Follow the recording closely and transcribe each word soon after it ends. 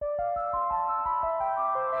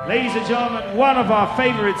Ladies and gentlemen, one of our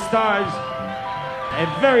favorite stars,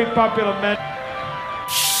 a very popular man.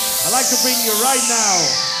 I'd like to bring you right now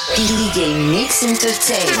DJ Mix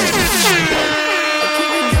Entertainment.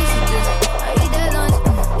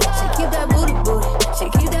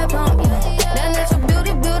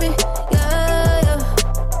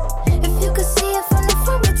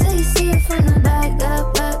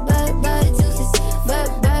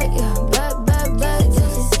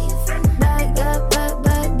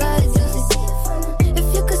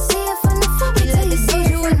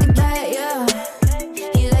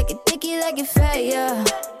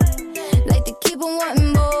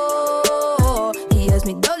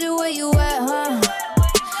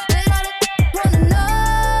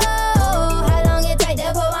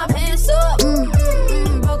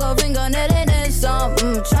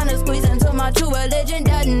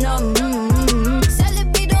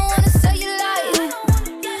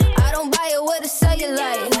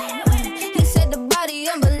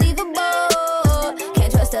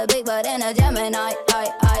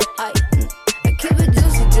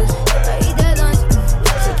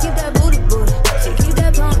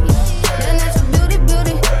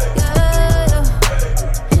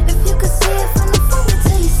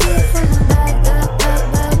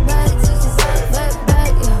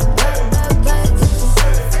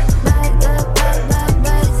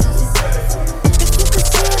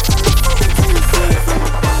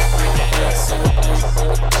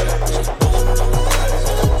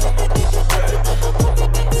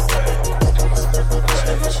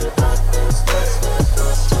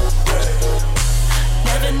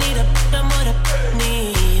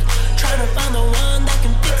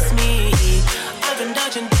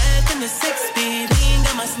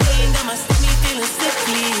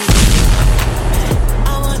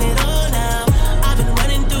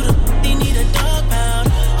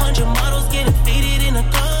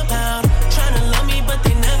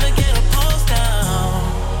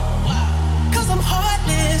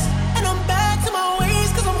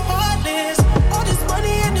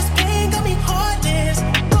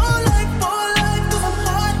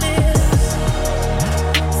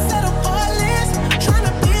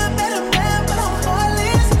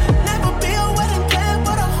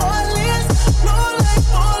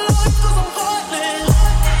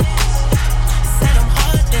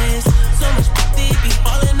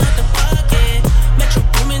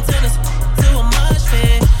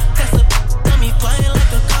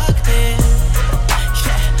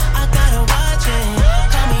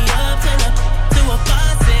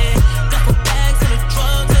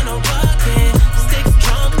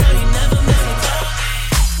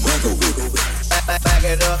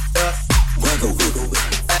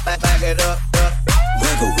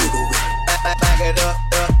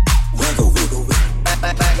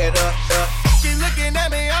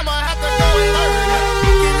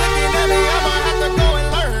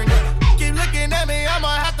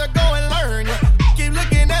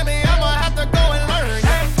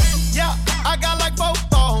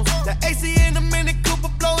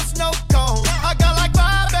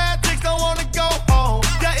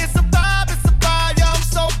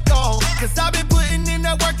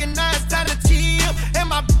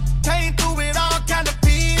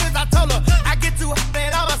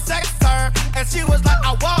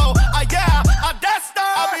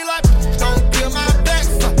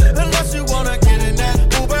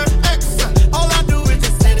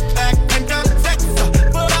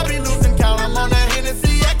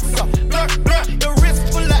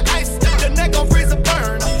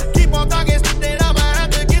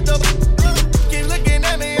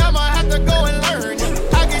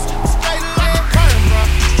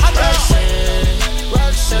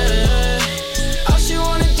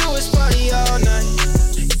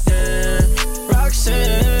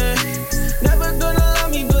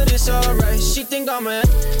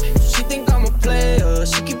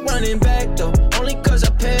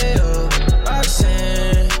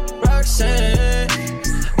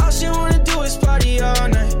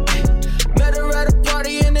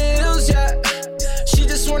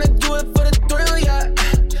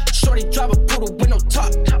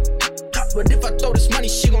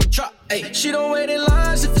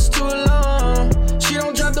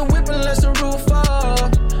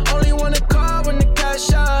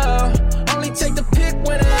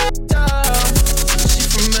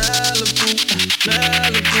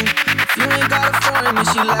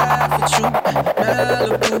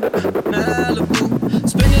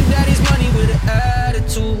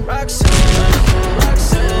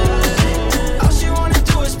 All she wanna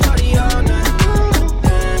do is party all night.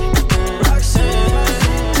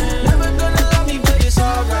 Roxanne, never gonna love me, but it's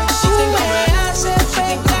alright. She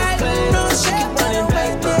think I'm a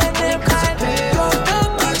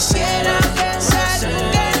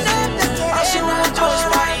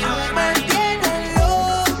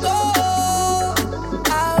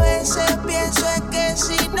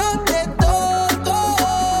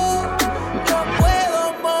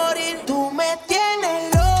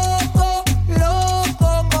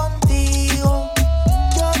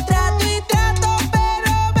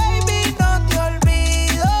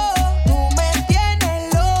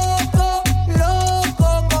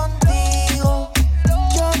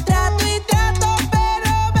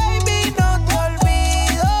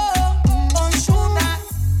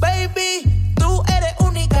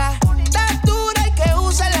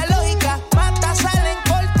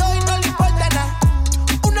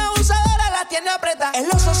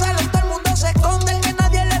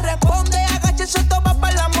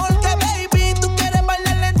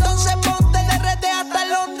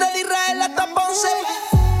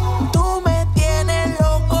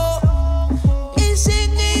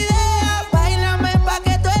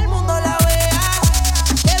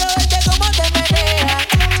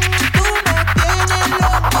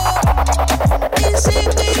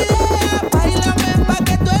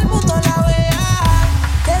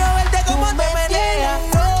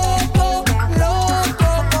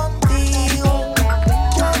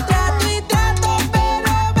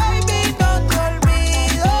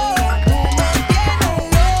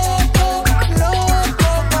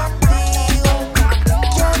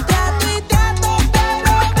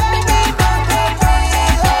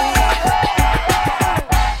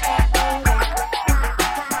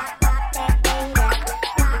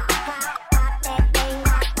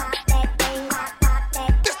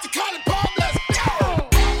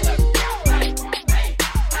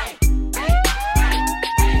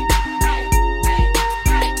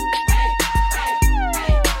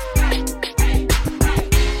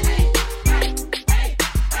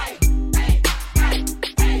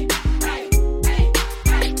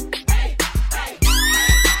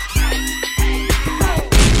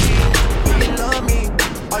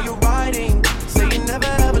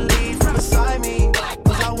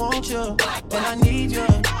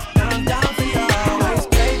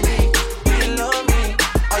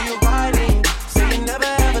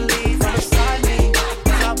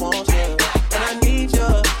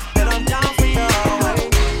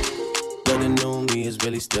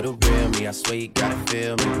to the real me. I swear you gotta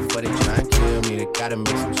feel me before they try and kill me. They gotta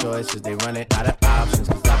make some choices, they running out of options.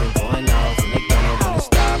 Cause I've been going off and they don't know when to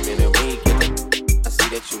stop. And then when you get the I see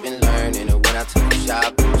that you've been learning. And when I take you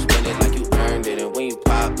shopping, you spend it like you earned it. And when you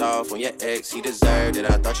popped off on your ex, he deserved it.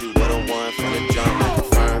 I thought you would've won from the jump, I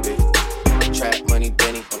confirmed it. Trap money,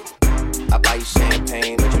 Benny. I buy you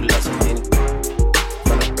champagne, but you love some Henny.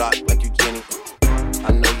 From the block like you Jenny.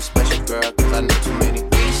 I know you special, girl, cause I know too many.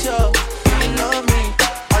 Risha, do you love me?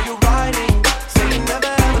 Are you riding? Say you never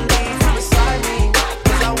ever leave from beside me.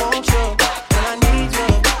 Cause I want you, and I need you,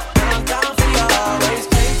 and I'm down for you always.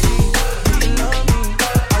 Crazy, do you love me?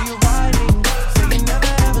 Are you riding? Say you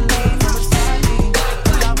never ever leave from beside me.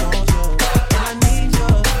 Cause I want you, and I need you,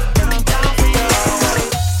 and I'm down for you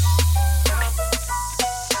always.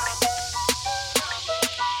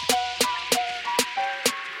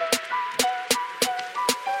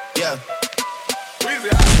 Yeah.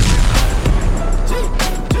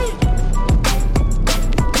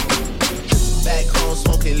 Back home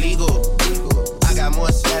smoking legal. I got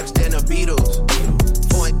more slaps than the Beatles.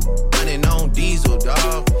 Running on diesel,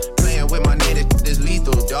 dawg. Playing with my nigga, this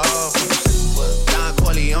lethal, dawg. Don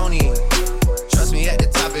Corleone. Trust me, at the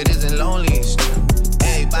top it isn't lonely.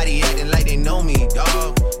 Everybody acting like they know me,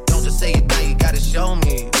 dawg. Don't just say it now, you gotta show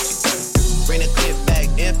me. Bring the clip back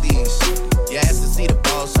empty. You asked to see the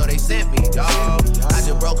ball, so they sent me, dawg. I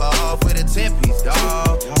just broke her off with a 10-piece,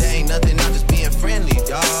 dawg. There ain't nothing, I'm just being friendly,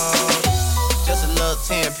 dawg. Just a little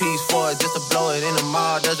 10-piece for it, just to blow it in the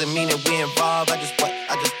mall. Doesn't mean that we involved. I just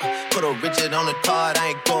put a Richard on the card. I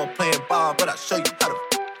ain't going playing ball, but I'll show you how to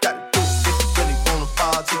gotta do it. If you really wanna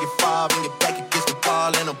fall, till you fall, bring your back against the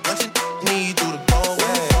ball, and I'm blushing. Need you to go.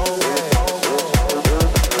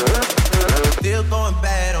 Still going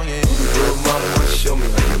bad on you. Little mama wanna show me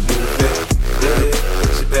how you move it. Yeah,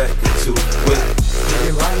 put your back into it. Get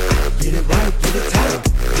it right, get it right, get it tight.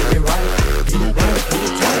 Get it right, get it right, get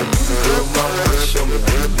it tight. Little mama wanna show me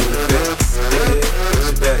how you move it. Yeah, put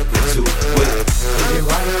your back into it. Get it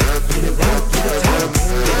right, get it right, get it tight.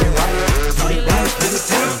 Get it right, get it right, get it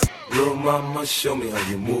tight. Little mama show me how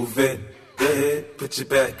you move it. Go ahead, put your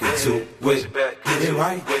back into it. Get it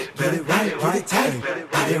right, get it right, get it tight.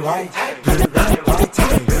 Get it right, get it right, get it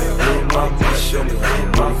tight. Little mama, show me how you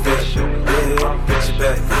move it. Go ahead, put your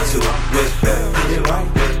back into it. Get it right,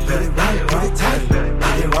 get it right, get it tight.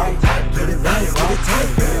 Get it right, get it right, get it tight.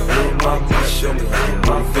 Little mama, show me how you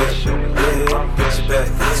move it. Go ahead, put your back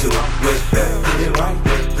into it. Get it right,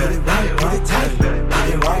 get it right, get it tight. Get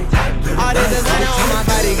it right, get it right. All this designer on my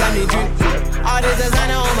body got me drip. All this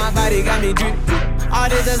designer on my body got me drip. All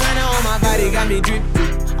this designer on my body got me drip.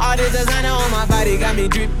 All this designer on my body got me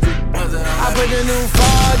drip. I put the new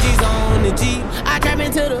 4Gs on the G. I trap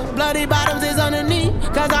into the bloody bottoms is underneath.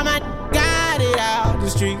 Cause all my got it out the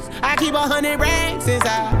streets. I keep 100 racks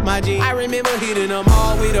inside my jeans. I remember hitting them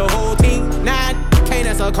all with the whole team. Now I can't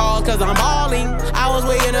answer calls cause I'm balling. I was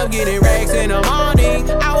waking up getting racks in the morning.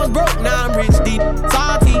 I was broke, now I'm rich, deep,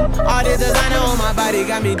 salty. All this designer on my body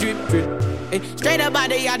got me drip, drip. Hey, straight up out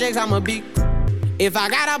the objects, I'm a big. If I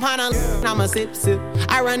got up on a I'ma sip, sip.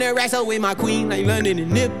 I run the racks up with my queen like London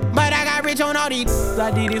and Nip. But I got rich on all these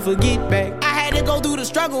I didn't forget back. I had to go through the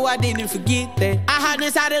struggle, I didn't forget that. I hopped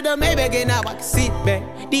inside of the Maybach and now I can sit back.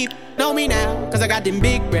 Deep, know me now, cause I got them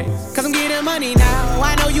big racks. Cause I'm getting money now,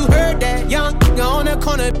 I know you heard that. Young, on the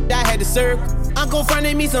corner, I had to serve. Uncle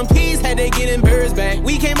fronted me some peas, had to get them birds back.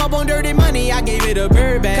 We came up on dirty money, I gave it a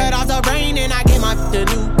bird back. Cut off the brain and I gave my the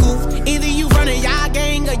new goof. Either you running y'all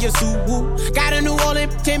gang or you Suwu. Got a New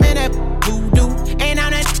Orleans Tim and that voodoo. And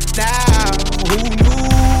I'm that now, who knew?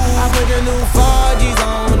 I put the new 4Gs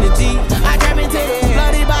on the G. I trap into the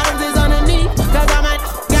bloody bottoms is underneath. Cause all my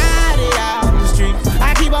got it out the streets.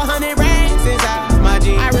 I keep 100 racks inside my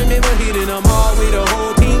jeans. I remember hitting them all with the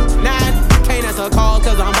whole team. Now I can't answer calls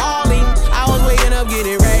cause I'm balling. I was waking up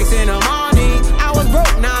getting racks in the morning. I was broke,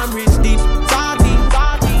 now I'm rich, deep, salty,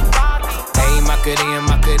 salty, salty. Hey,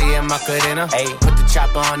 Macarena. Hey, put the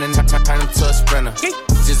chopper on and turn him to a sprinter.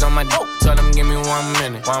 Just on my dick, tell him give me 1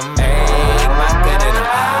 minute. Hey, Macarena.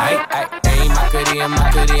 Hey,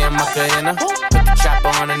 Macarena. Put the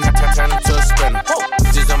chopper on and turn him to a sprinter.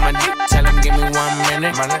 Just on my dick, tell him give me 1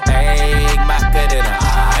 minute. Hey, Macarena.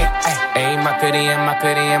 Hey,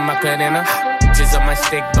 Macarena. Just on my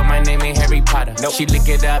stick, but my name ain't Harry Potter. Nope. She lick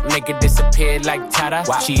it up, make it disappear like Tata.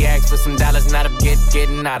 Wow. She asked for some dollars, not a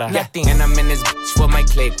getting out of. Nothing. And I'm in this bitch for my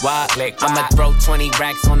click. I'ma throw 20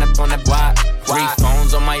 racks on the block. 3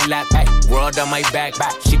 phones on my lap, world on my back.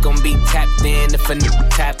 She gon' be tapped in if a nigga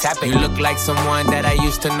tap it. You look like someone that I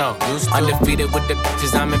used to know. Undefeated with the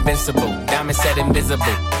bitches, I'm invincible. Diamond said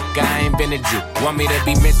invisible. Guy ain't been a Jew. Want me to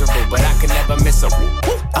be miserable, but I can never miss a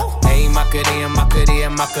hey, Macarena,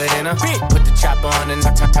 Macarena. Put the chopper on and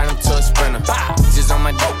turn him to a sprinter. Just on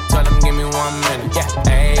my dope, tell him give me 1 minute. Yeah,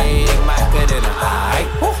 hey, Macarena.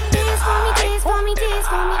 Dance for me, dance for me, dance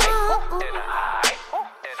for me, oh.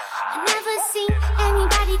 I never seen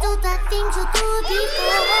anybody do the things you do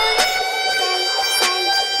before. Say,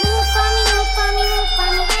 move for me, move for me, move for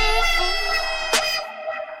me, yeah.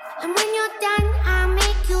 And when you're done, I'll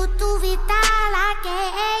make you do it all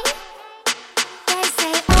again. They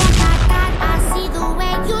say, oh my God, I see the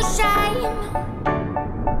way you shine.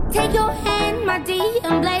 Take your hand, my D,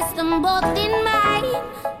 and place them both in mine.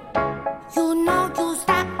 You know you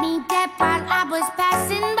stopped me dead while I was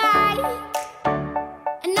passing by.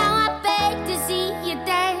 And now I beg to see you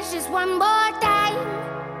dance just one more time.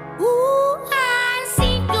 Ooh, I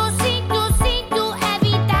see you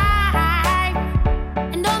every time.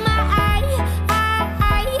 And oh my,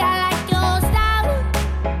 I like your style.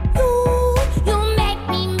 You make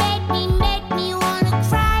me wanna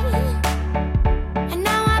cry. And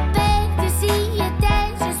now I beg to see you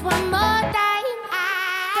dance just one more time.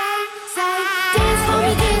 Dance for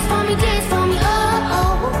me, dance for me, dance for me, oh,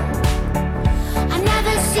 oh. I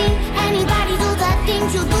never seen anybody do the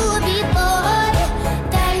things you do before.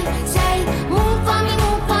 They say, move for me,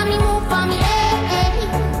 move for me, move for me, eh, eh.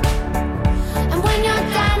 And when you're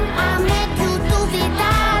done, I'll make you do it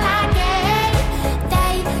all again.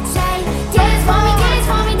 They say, dance for me, dance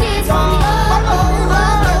for me, dance for me, oh, oh,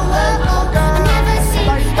 oh, oh, oh. I never seen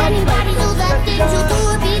anybody do the things you do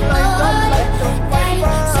before. They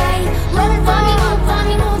say, move for me, move for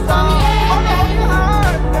me, move for me, eh, eh.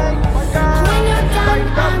 And when you're done,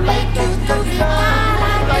 I'll make you do it all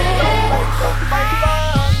again.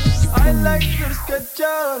 I like your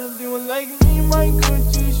Skechers, you like me, my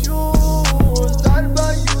Gucci shoes. I'll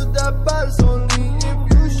buy you the bars only if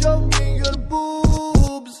you show me your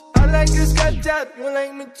boobs. I like your Skechers, you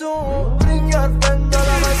like me too. Bring your friend, all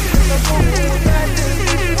of us in the booth.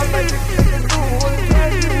 I like it in the booth.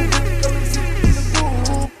 Come and sit in the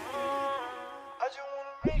booth. I just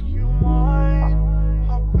wanna make you mine.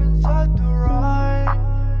 Hop inside the ride.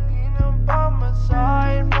 Need 'em by my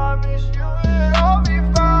side. Promise you it'll be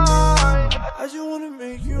fine. I just wanna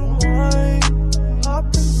make you mine. Hop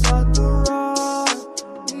inside the ride.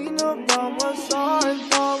 Need 'em by my side.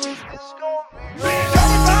 Promise it's gonna be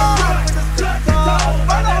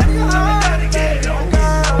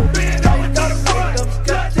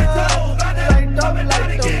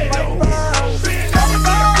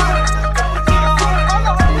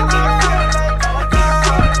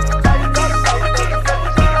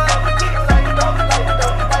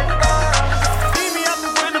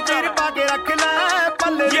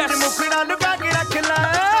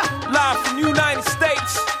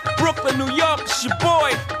New York, it's your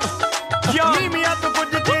boy, Young. The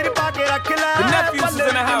nephews is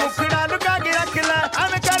in the house.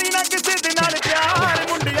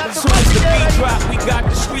 As soon as the beat drop, we got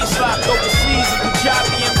the streets locked overseas. The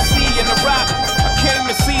Punjabi MC and the rock. I came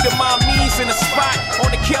to see the mommies in the spot. On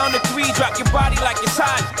the count of 3, drop your body like it's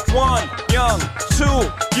hot. 1, Young,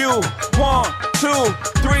 2, you, 1, 2,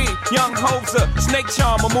 3, Young Hoser, snake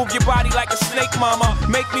charmer. Move your body like a snake, mama.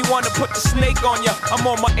 Make me wanna put the snake on ya. I'm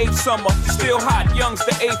on my 8th summer, still hot. Young's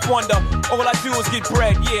the 8th wonder. All I do is get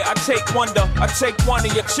bread, yeah. I take wonder. I take one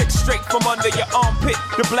of your chicks straight from under your armpit.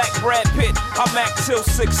 The black Brad Pitt. I'm at till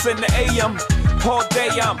 6 in the AM. All day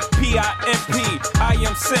I'm P.I.M.P. I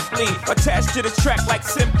am simply attached to the track like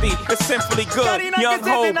simply. It's simply good. Young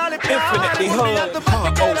Ho, infinitely hood.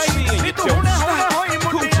 OC and you don't stop.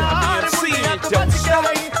 Kucha BMC and you don't stop.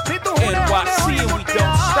 NYC and we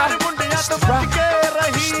don't stop. Rock.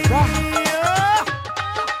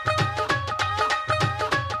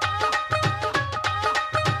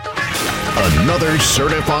 Another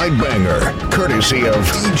certified banger, courtesy of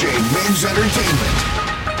DJ Migs Entertainment.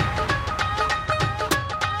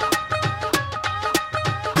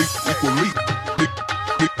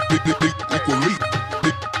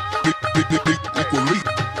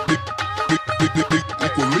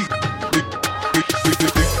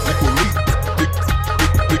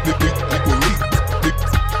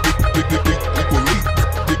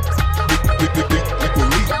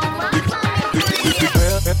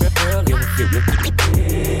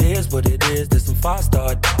 It is what it is, there's some fast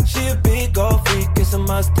start. She a big old freak, it's a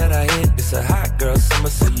must that I hit. It's a hot girl summer,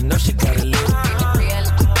 so you know she got it lit.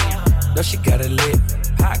 No, she got it lit.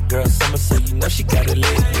 Hot girl summer, so you know she got it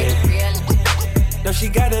lit. No, she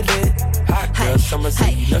got it lit. summer, so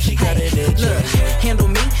you know she got it in. Look, handle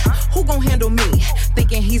me? Who gon' handle me?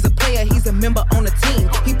 Thinking he's a player, he's a member on the team.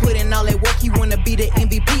 He put in all that work, he wanna be the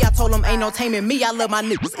MVP. I told him ain't no taming me, I love my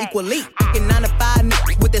niggas equally. Fucking 9 to 5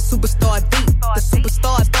 niggas with that superstar beat. The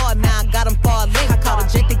superstar star, now I got him far link. I called a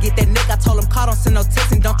jet to get that nigga, I told him call, don't send no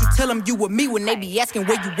text. And don't you tell him you with me when they be asking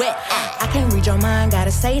where you at. I can't read your mind,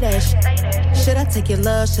 gotta say that shit. Should I take your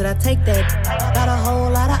love, should I take that? Got a whole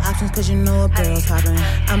lot of options, cause you know a girl's hopping.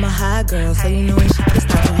 I'm a high girl, so you know when she gets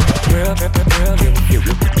stopping. Girl, it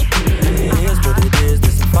is what it is,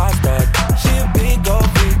 this a 5-star. She a big gold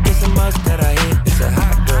freak, it's a must that I hit. It's a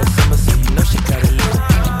hot girl summer, so you know she got it lit.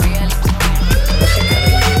 Know she got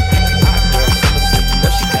it lit. Hot girl summer, so you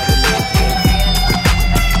know she got it lit.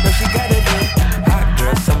 Know she got it lit. Hot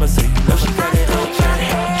girl summer, so you know she got it lit.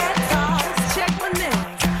 Check my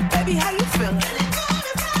nails, baby, how you feeling?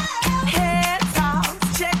 Head toss,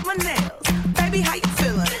 check my nails, baby, how you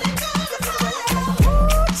feeling?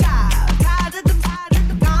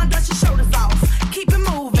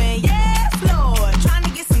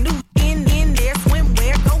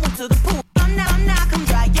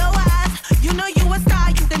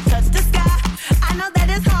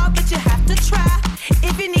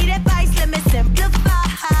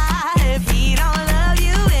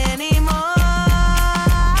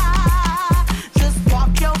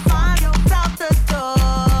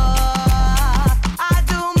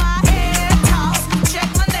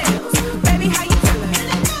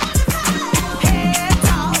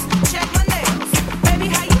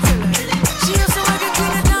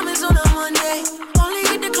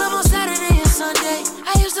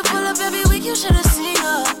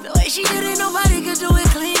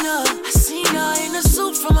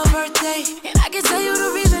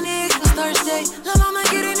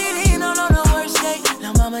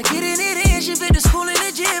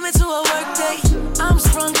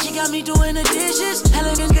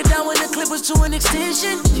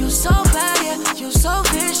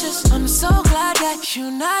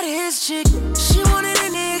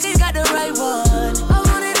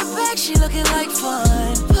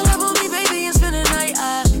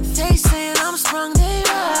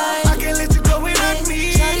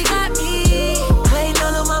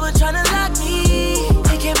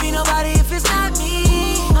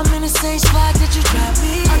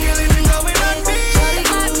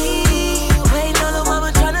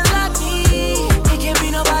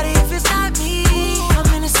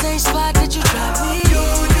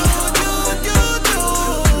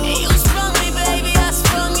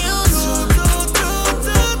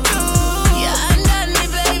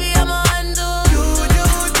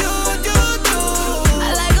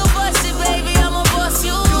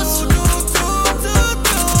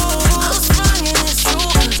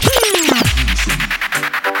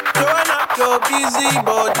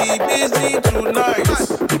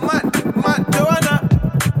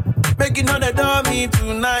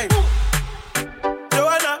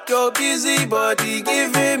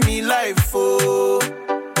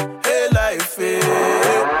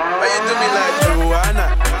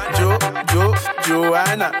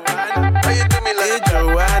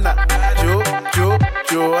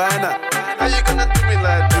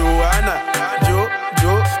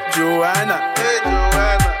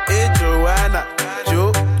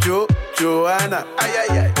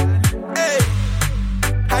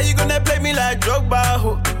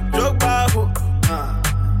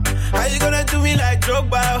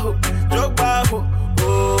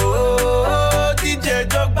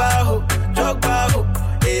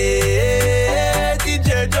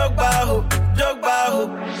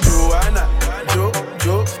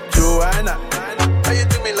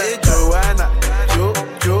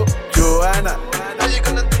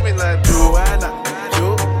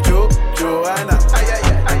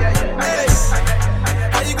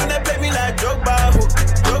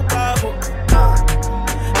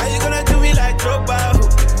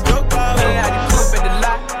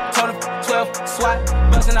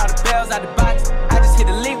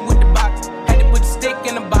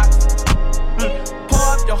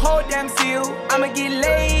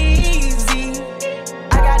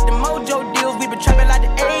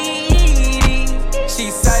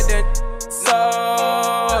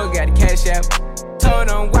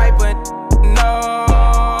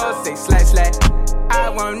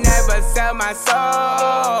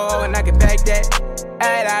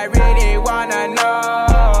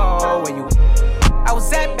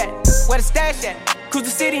 Cruise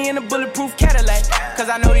the city in a bulletproof Cadillac. Cause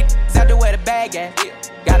I know these out there where the bag at.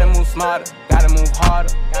 Gotta move smarter, gotta move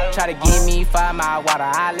harder. Try to give me 5 mile water.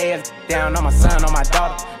 I lay it down on my son, on my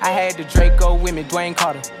daughter. I had the Draco with me, Dwayne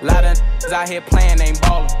Carter. A lot of out here playing, ain't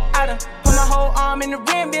ballin'. I done put a whole arm in the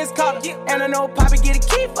rim, Vince Carter. And I know Poppy get a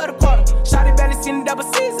key for the quarter. Shawty barely seen the double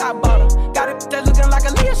C's, I bought her. Got it that looking like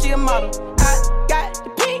a Leah, she a model. I got the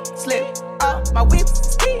pink slip, my whip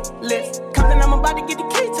ski lift. Compton, I'm about to get the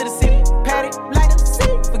key to the city. Patty, light up the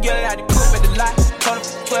seat. Forget it out the coupe at the lot. Told him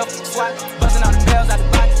 12 swat, buzzing all the bells out the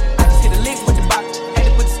box. I just hit a lick with the box, had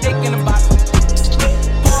to put the stick in the box.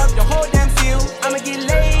 Pour up the whole damn field, I'ma get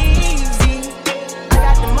lazy. I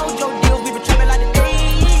got the mojo deals, we been trapping like the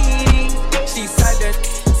 80s. She said that,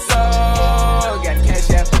 so got the cash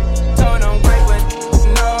out. Told them great, but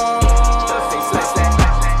no. Say slash slash.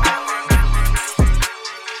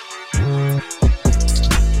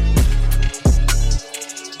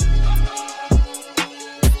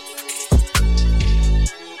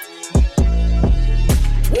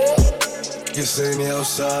 You saying they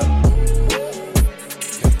outside?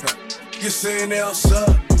 You saying they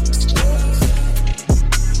outside?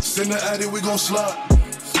 Send the addy, we gon' slide.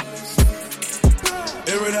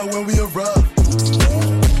 Air it out when we arrive.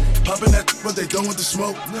 Poppin' that, but they done with the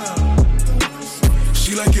smoke.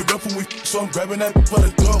 She like it rough when we, so I'm grabbing that for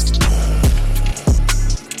the throat.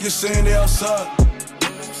 You saying they outside?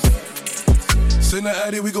 Send the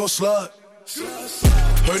addy, we gon' slide.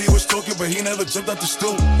 Heard he was talking, but he never jumped out the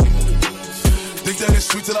stool. Think that it's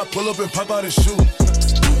sweet till I pull up and pop out his shoe.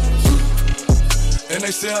 And they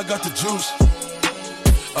say I got the juice.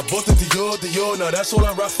 I bought the Dior, now that's all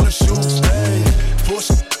I rock for the shoes. Hey,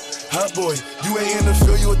 Porsche, hot boy, you ain't in the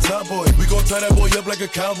field, you a top boy. We gon' tie that boy up like a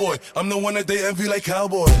cowboy. I'm the one that they envy like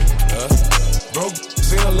cowboy. Bro,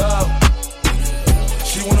 sing aloud.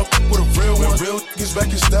 She wanna with a real one, real gets back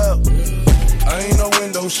in style. I ain't no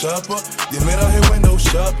window shopper, you man out here window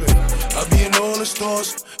shopping. I be in all the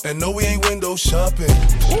stores, and no we ain't window shopping.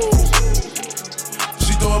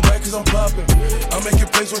 She throwing back cause I'm popping. I'm making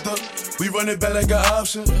plays with her, we run it back like an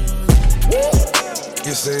option.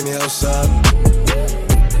 You saying they outside?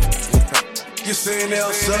 You saying they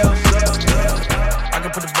outside? I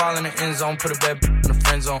can put the ball in the end zone, put a bad in the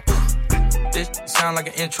friend zone. This sound like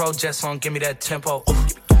an intro jet song, give me that tempo.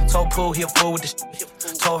 Told Pooh he a fool with the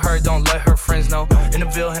shit. Told her don't let her friends know. In the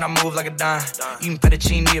Ville and I move like a dime. Eating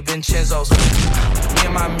fettuccine at Vincenzo's. Me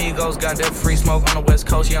and my amigos got that free smoke on the West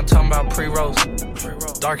Coast. Yeah, I'm talking about pre-rolls.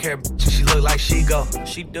 Dark hair bitch, she look like she go.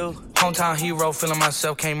 She do. Hometown hero, feeling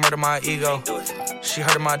myself, can't murder my ego. She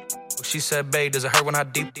heard of my she said, babe, does it hurt when I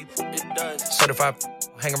deep? It does. Certified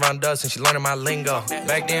hang around dust and she learning my lingo.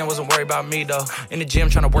 Back then, wasn't worried about me though. In the gym,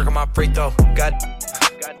 trying to work on my free throw. Got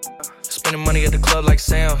spending money at the club like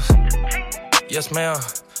Sam's. Yes, ma'am.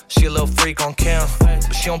 She a little freak on cam,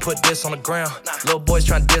 but she don't put this on the ground. Little boys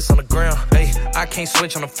trying to diss on the ground. Hey, I can't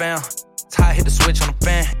switch on the fan. Ty hit the switch on the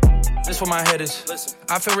fan. This where my head is.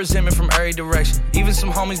 I feel resentment from every direction. Even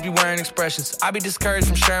some homies be wearing expressions. I be discouraged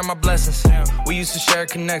from sharing my blessings. We used to share a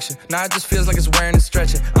connection. Now it just feels like it's wearing and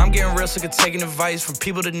stretching. I'm getting real sick of taking advice from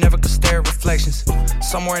people that never could stare at reflections.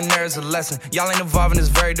 Somewhere in there is a lesson. Y'all ain't evolving, it's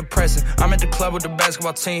very depressing. I'm at the club with the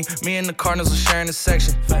basketball team. Me and the Cardinals are sharing a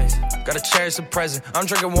section. Gotta cherish the present. I'm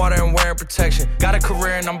drinking water and wearing protection. Got a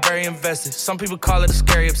career and I'm very invested. Some people call it a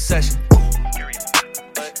scary obsession.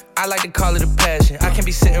 I like to call it a passion. I can't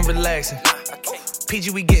be sitting relaxing.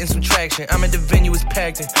 PG, we getting some traction. I'm at the venue, it's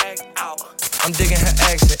packed in. I'm digging her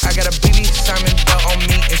accent. I got a BB Simon belt on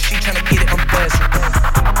me, and she tryna get it, I'm blasting.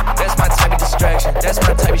 That's my type of distraction. That's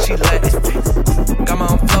my type of she Latin. Got my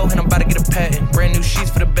own flow, and I'm about to get a patent. Brand new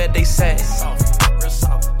sheets for the bed, they satin.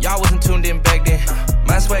 Y'all wasn't tuned in back then.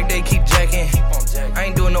 My swag, they keep jacking. I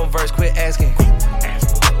ain't doing no verse, quit asking.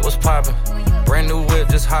 What's poppin'? Brand new whip,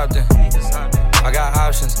 just hopped in. I got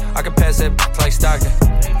options, I can pass that like Stockton.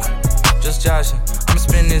 Just joshing, I'ma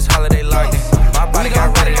spend this holiday locked in. My body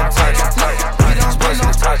got ready to touch.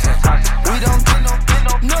 We don't get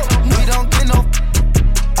no, we don't get no.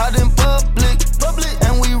 Out in public,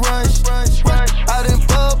 and we run. Out in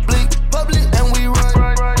public, and we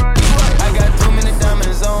run. I got too many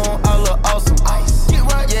diamonds on, I look awesome.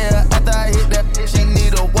 Yeah, after I hit that, she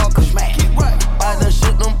need a walker. I done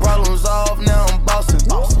shoot them problems off, now I'm bossing.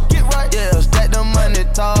 Yeah, stack the money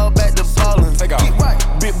tall, back to ballin'. Take off.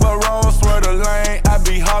 Big boy roll, swear the lane, I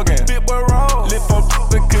be hogging. Big boy roll, lift up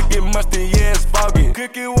the cookie, musty, yeah, it's foggy.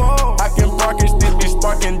 Cookie wall, I can park it, still be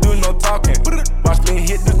sparking, do no talking. Watch me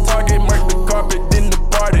hit the target, mark the carpet, then the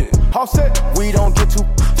party. All set, we don't get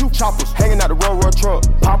two choppers, hanging out the road truck.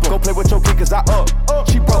 Pop go play with your kid, cause I up.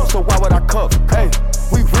 She broke, so why would I cuff? Hey,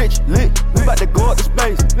 we rich, lit, we bout to go up to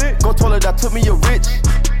space. Go toilet, I took me a rich,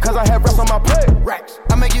 cause I had rest on my plate. Racks.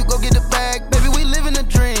 I make you go get the bag, baby, we living a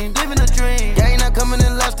dream. Gang not coming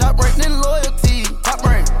in last, top rank in loyalty. Top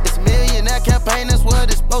rank, it's a millionaire campaign, that's what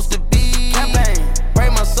it's supposed to be. Campaign,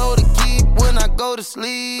 break my soul to keep when I go to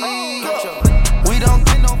sleep.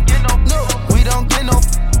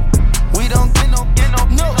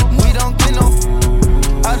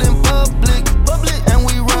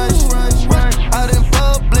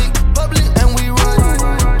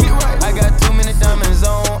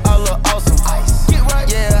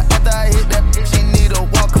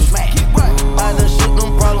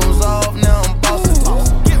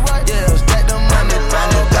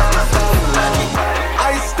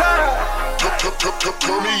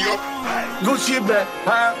 Gucci bag,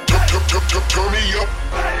 huh? Turn me up.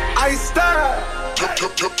 Ice style. Turn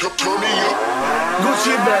me up.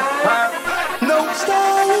 Gucci bag, huh? No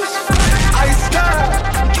stylish. Ice style.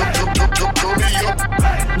 Turn me up.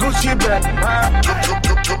 Gucci bag, huh?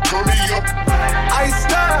 Turn me up. Ice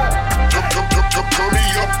style. Turn me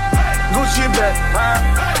up. Gucci bag, huh?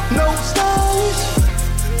 No stylish.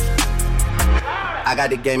 I got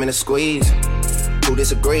the game in a squeeze. Who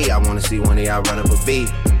disagree? I wanna see one of y'all run up a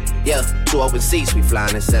beat. Yeah, 2 open seats, we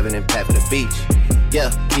flying in 7 and pack for the beach.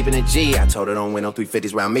 Yeah, keeping it G, I told her don't win no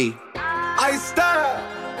 350s round me. Ice style,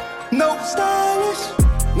 no stylish.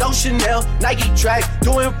 No Chanel, Nike track,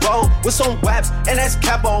 doing roll with some waps, and that's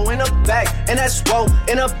capo in the back, and that's roll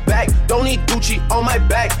in the back. Don't need Gucci on my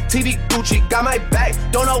back, TV Gucci got my back.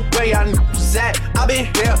 Don't know where y'all niggas at. I been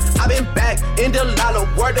here, I been back, in the lala,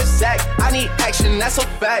 word of Zach. I need action, that's a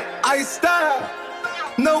fact. Ice style,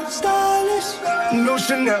 no stylish. No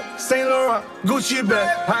Chanel, Saint Laurent, Gucci bag,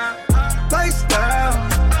 huh? Lifestyle,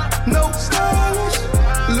 no stylish.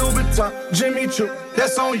 Louis Vuitton, Jimmy Choo,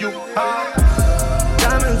 that's on you, huh?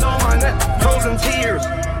 Diamonds on my neck, frozen tears.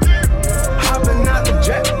 Hopping out the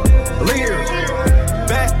jet, leers.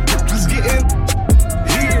 Back, just getting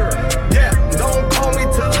here. Yeah, don't call me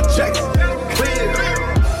till the checks clear.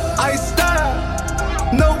 Ice style,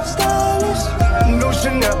 no stylish. No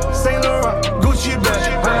Chanel, Saint Laurent, Gucci bag.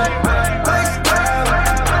 Ice style,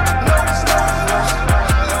 no stylish.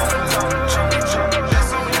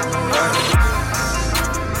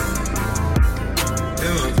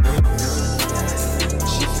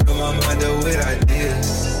 With ideas,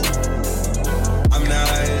 I'm the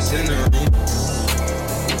highest in the room.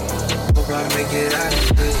 Hope I make it out of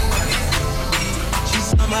this. She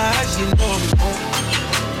saw my eyes, she know I'm home.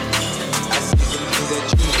 I see some things that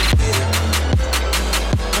you don't feel.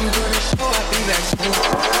 I'm gonna show, I think that's cool.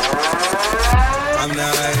 I'm the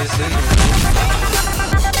highest in the room.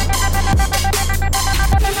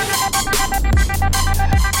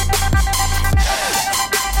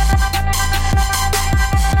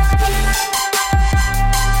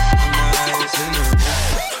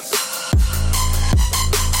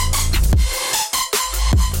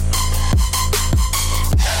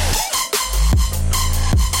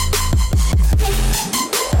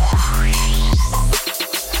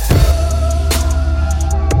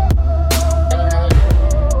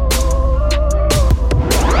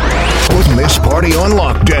 Party on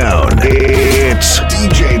lockdown. It's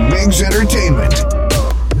DJ Migs Entertainment.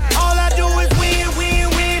 All I do is win, win,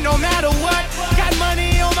 win, no matter what. Got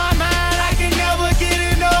money on my mind, I can never get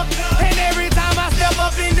enough. And every time I step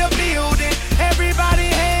up in the building, everybody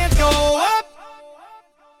hands go up.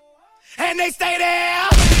 And they stay there,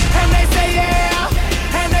 and they stay there,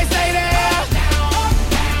 and they stay there.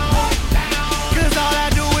 Cause all I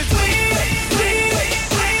do is win, win, win,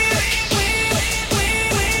 win, win, win,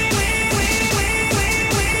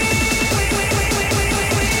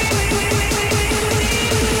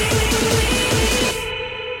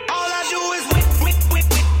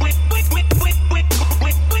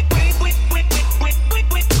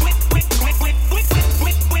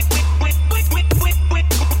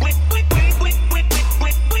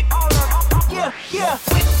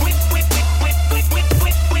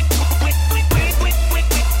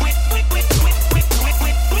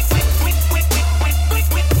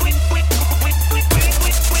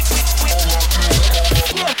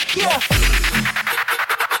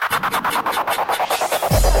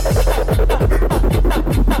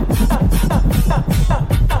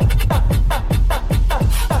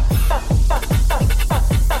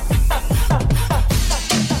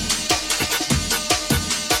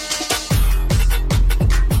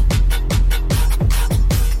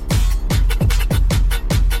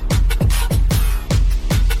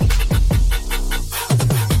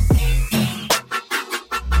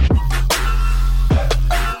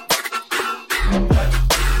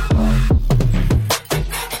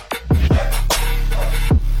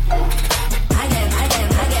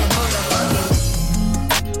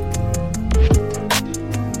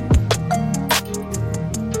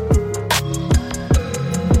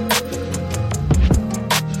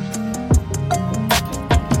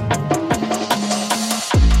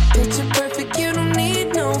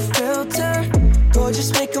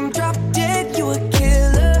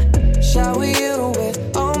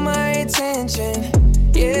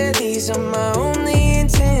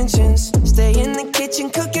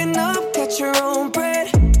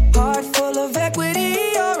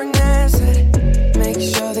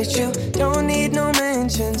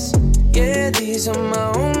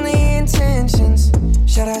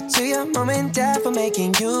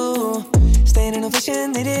 making you. Staying in a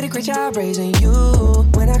vision, they did a great job raising you.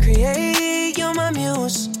 When I create you're my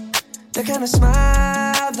muse. The kind of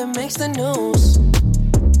smile that makes the news.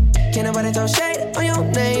 Can't nobody throw shade on your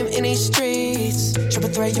name in these streets. Triple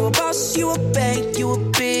threat, you a boss, you a bank, you a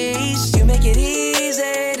beast. You make it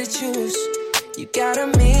easy to choose. You got a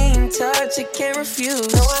mean touch, I can't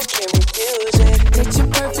refuse. No, I can't refuse it. Picture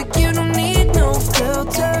perfect, you don't need no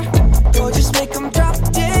filter. Or just make them drop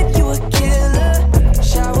dead, you a killer.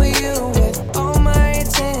 Shower you with all my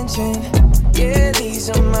attention. Yeah, these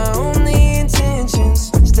are my only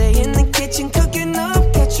intentions. Stay in the kitchen, cooking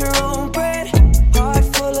up, get your own bread. Heart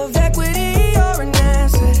full of equity, you're an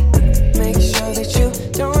asset. Make sure that you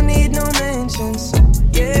don't need no mentions.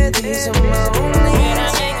 Yeah, these are my only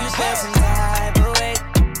intentions.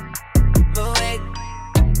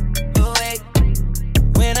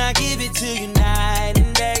 When I give it to you night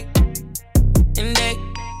and day, and day,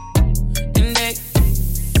 and day.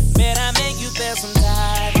 Man, I make you feel some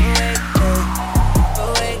type of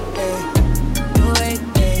way,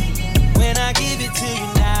 when I give it to you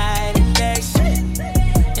night and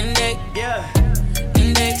day, yeah,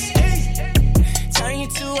 and day. Turn you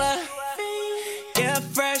to a, yeah,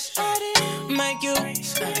 fresh.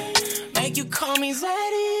 Make you call me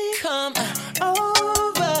Zaddy. Come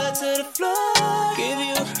over to the floor, give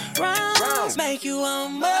you rounds, make you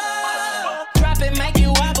want more. Drop it, make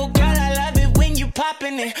you wobble, girl. I love it when you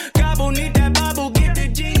poppin' it. Gobble, need that bobble, get the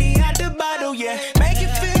genie out the bottle, yeah. Make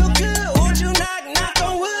it feel good. Won't you knock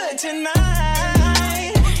on wood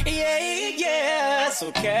tonight? Yeah, yeah.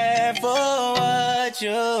 So careful what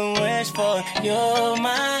you wish for, you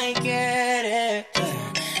might get it.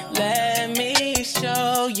 Let me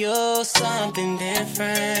show you something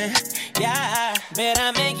different. Yeah, bet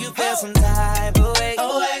I make you feel some type of way.